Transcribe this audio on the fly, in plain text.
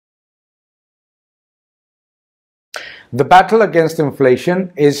The battle against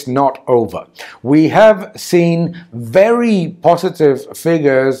inflation is not over. We have seen very positive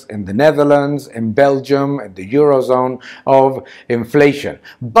figures in the Netherlands, in Belgium, and the Eurozone of inflation.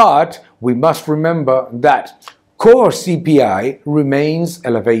 But we must remember that core CPI remains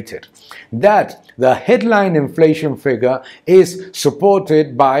elevated, that the headline inflation figure is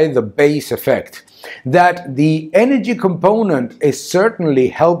supported by the base effect, that the energy component is certainly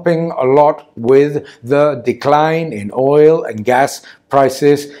helping a lot with the decline in oil and gas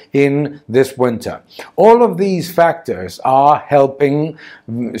prices in this winter. All of these factors are helping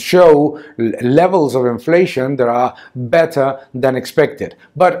show levels of inflation that are better than expected.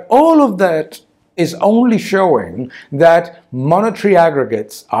 But all of that is only showing that monetary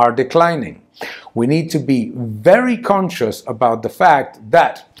aggregates are declining. We need to be very conscious about the fact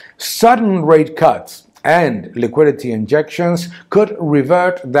that sudden rate cuts and liquidity injections could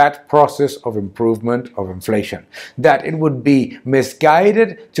revert that process of improvement of inflation. That it would be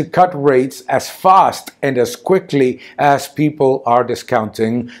misguided to cut rates as fast and as quickly as people are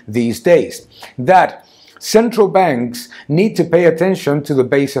discounting these days. That central banks need to pay attention to the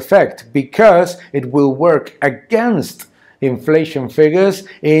base effect because it will work against inflation figures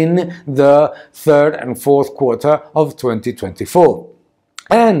in the third and fourth quarter of 2024.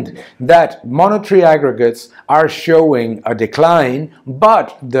 And that monetary aggregates are showing a decline,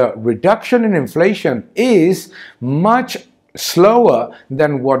 but the reduction in inflation is much slower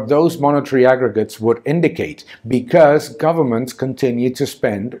than what those monetary aggregates would indicate, because governments continue to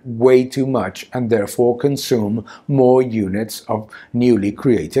spend way too much and therefore consume more units of newly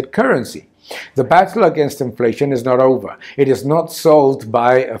created currency. The battle against inflation is not over. It is not solved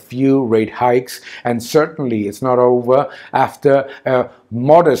by a few rate hikes, and certainly it's not over after a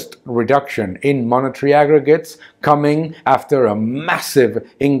modest reduction in monetary aggregates coming after a massive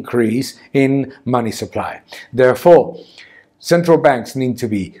increase in money supply. Therefore, central banks need to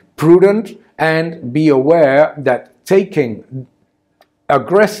be prudent and be aware that taking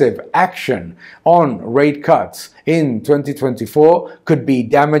aggressive action on rate cuts in 2024 could be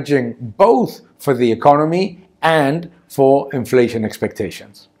damaging both for the economy and for inflation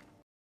expectations.